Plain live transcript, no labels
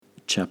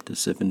Chapter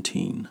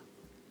 17.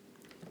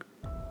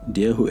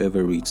 Dear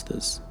whoever reads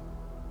this,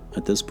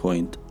 at this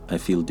point I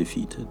feel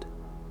defeated.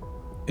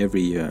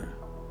 Every year,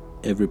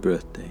 every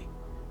birthday,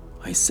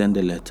 I send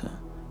a letter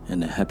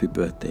and a happy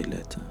birthday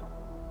letter.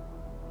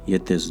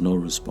 Yet there's no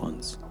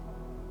response.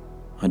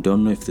 I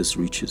don't know if this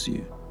reaches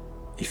you,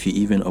 if you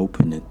even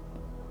open it,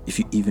 if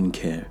you even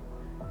care.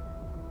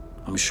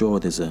 I'm sure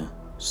there's a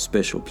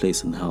special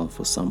place in hell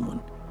for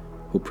someone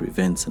who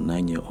prevents a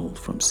 9-year-old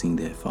from seeing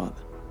their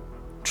father.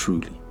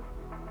 Truly,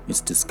 it's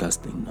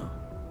disgusting now.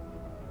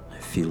 I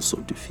feel so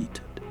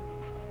defeated.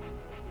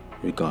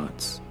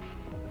 Regards,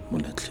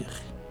 Molatlegi.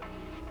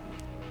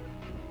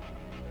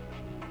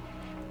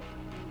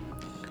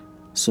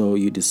 So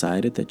you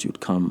decided that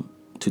you'd come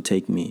to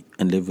take me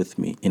and live with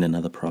me in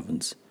another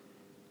province.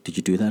 Did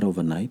you do that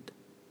overnight?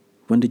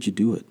 When did you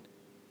do it?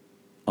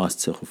 Asked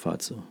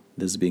Tshegofatso,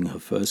 this being her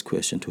first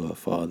question to her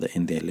father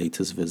in their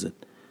latest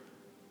visit.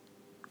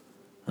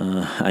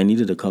 I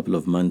needed a couple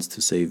of months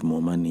to save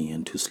more money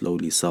and to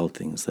slowly sell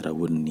things that I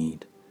wouldn't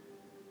need.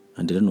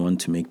 I didn't want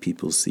to make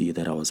people see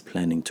that I was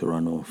planning to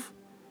run off,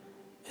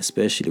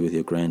 especially with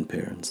your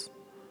grandparents.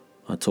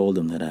 I told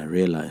them that I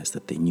realized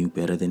that they knew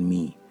better than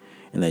me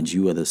and that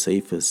you were the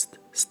safest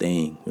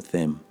staying with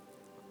them.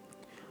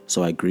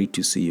 So I agreed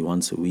to see you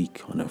once a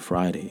week on a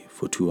Friday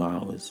for 2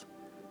 hours.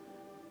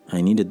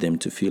 I needed them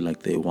to feel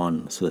like they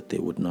won so that they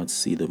would not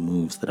see the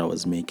moves that I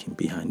was making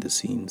behind the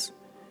scenes.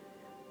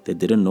 They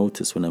didn't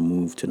notice when I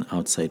moved to an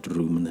outside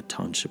room in the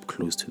township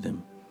close to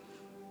them.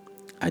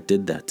 I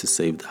did that to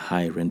save the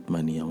high rent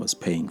money I was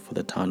paying for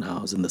the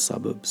townhouse in the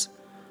suburbs.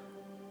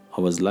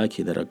 I was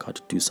lucky that I got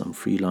to do some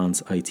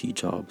freelance IT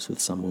jobs with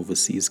some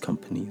overseas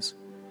companies.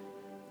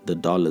 The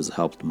dollars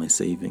helped my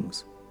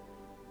savings.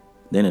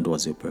 Then it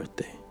was your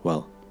birthday.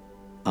 Well,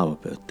 our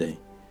birthday.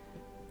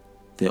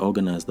 They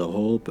organized the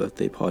whole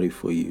birthday party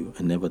for you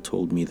and never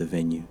told me the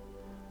venue.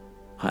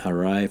 I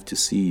arrived to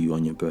see you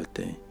on your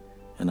birthday,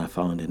 and I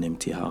found an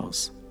empty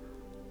house.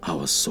 I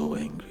was so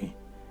angry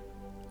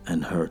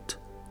and hurt,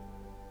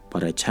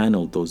 but I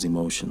channeled those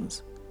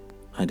emotions.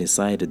 I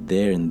decided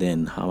there and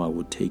then how I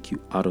would take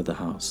you out of the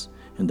house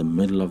in the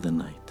middle of the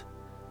night.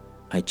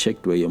 I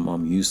checked where your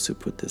mom used to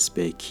put the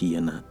spare key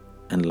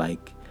and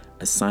like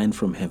a sign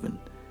from heaven,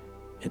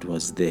 it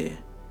was there.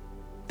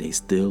 They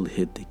still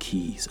hid the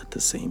keys at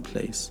the same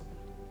place.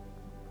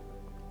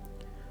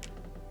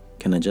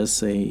 Can I just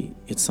say,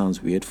 it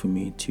sounds weird for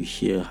me to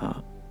hear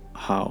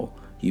how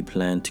you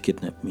plan to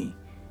kidnap me.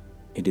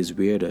 It is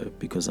weirder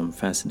because I'm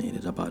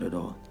fascinated about it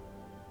all,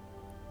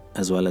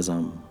 as well as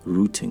I'm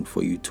rooting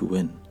for you to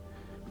win,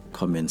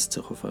 comments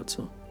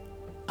Tshegofatso.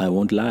 I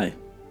won't lie,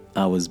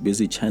 I was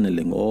busy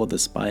channeling all the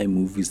spy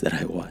movies that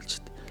I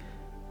watched.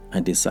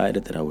 I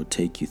decided that I would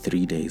take you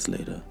 3 days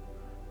later.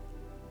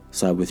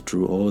 So I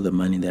withdrew all the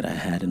money that I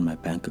had in my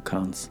bank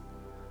accounts.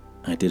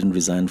 I didn't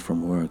resign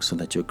from work so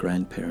that your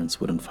grandparents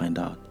wouldn't find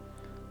out.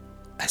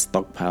 I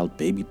stockpiled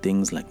baby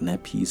things like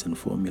nappies and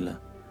formula.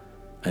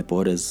 I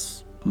bought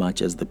as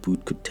much as the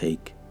boot could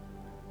take.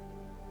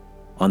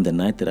 On the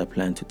night that I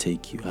planned to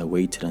take you, I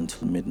waited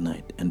until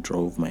midnight and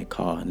drove my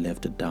car and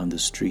left it down the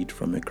street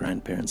from your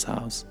grandparents'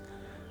 house.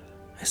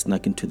 I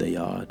snuck into the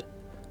yard,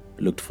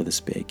 looked for the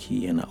spare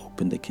key, and I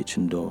opened the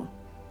kitchen door.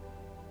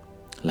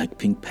 Like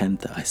Pink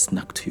Panther, I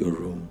snuck to your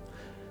room,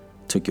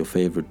 took your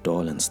favorite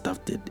doll and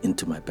stuffed it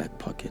into my back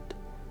pocket.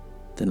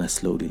 Then I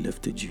slowly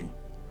lifted you.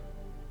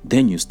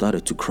 Then you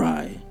started to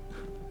cry.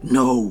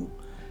 No!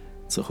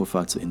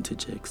 Tshegofatso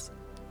interjects.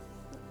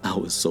 I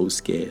was so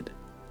scared.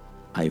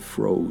 I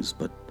froze,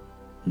 but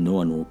no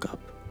one woke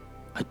up.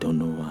 I don't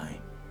know why.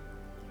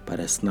 But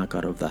I snuck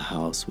out of the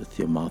house with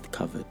your mouth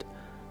covered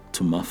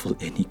to muffle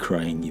any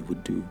crying you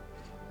would do.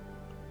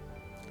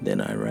 Then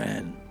I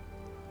ran,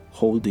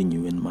 holding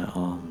you in my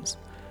arms,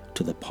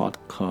 to the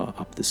parked car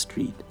up the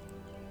street.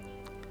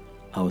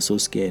 I was so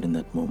scared in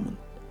that moment.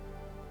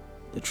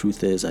 The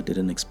truth is, I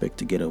didn't expect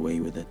to get away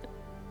with it.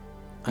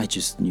 I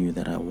just knew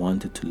that I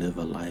wanted to live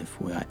a life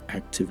where I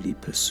actively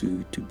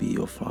pursued to be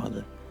your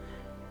father,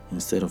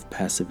 instead of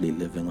passively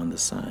living on the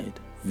side,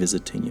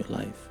 visiting your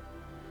life.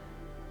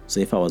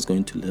 So if I was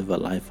going to live a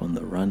life on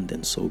the run,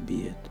 then so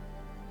be it.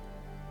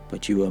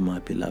 But you were my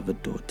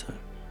beloved daughter,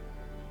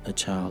 a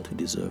child who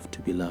deserved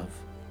to be loved.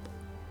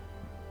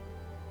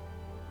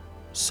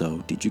 So,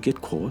 did you get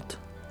caught?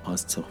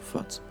 Asked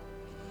Tshegofatso.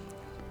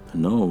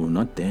 No,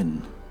 not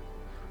then.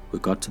 We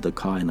got to the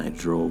car and I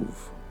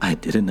drove. I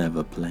didn't have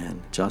a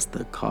plan, just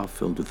a car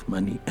filled with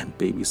money and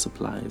baby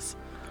supplies.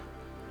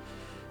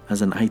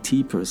 As an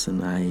IT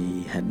person,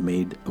 I had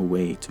made a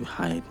way to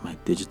hide my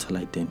digital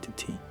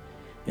identity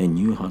and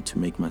knew how to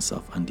make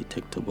myself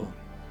undetectable.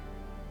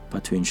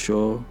 But to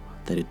ensure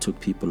that it took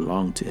people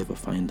long to ever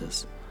find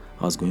us,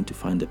 I was going to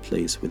find a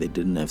place where they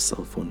didn't have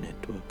cell phone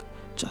network,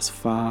 just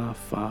far,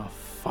 far,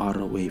 far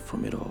away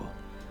from it all.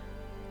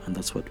 And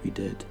that's what we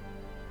did.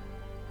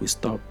 We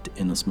stopped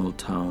in a small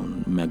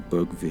town,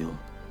 Macburgville,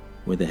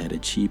 where they had a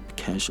cheap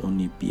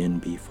cash-only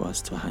B&B for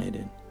us to hide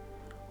in,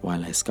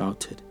 while I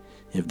scouted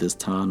if this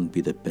town would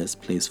be the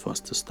best place for us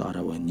to start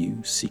our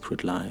new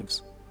secret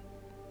lives.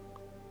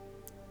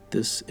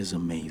 This is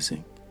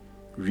amazing.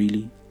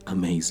 Really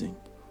amazing,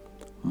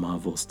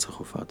 marvels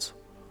Tshegofatso.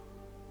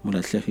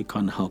 Molatlegi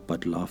can't help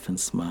but laugh and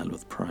smile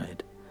with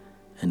pride.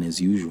 And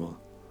as usual,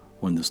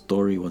 when the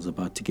story was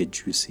about to get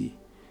juicy,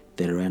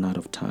 they ran out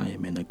of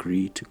time and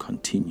agreed to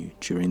continue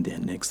during their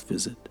next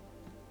visit.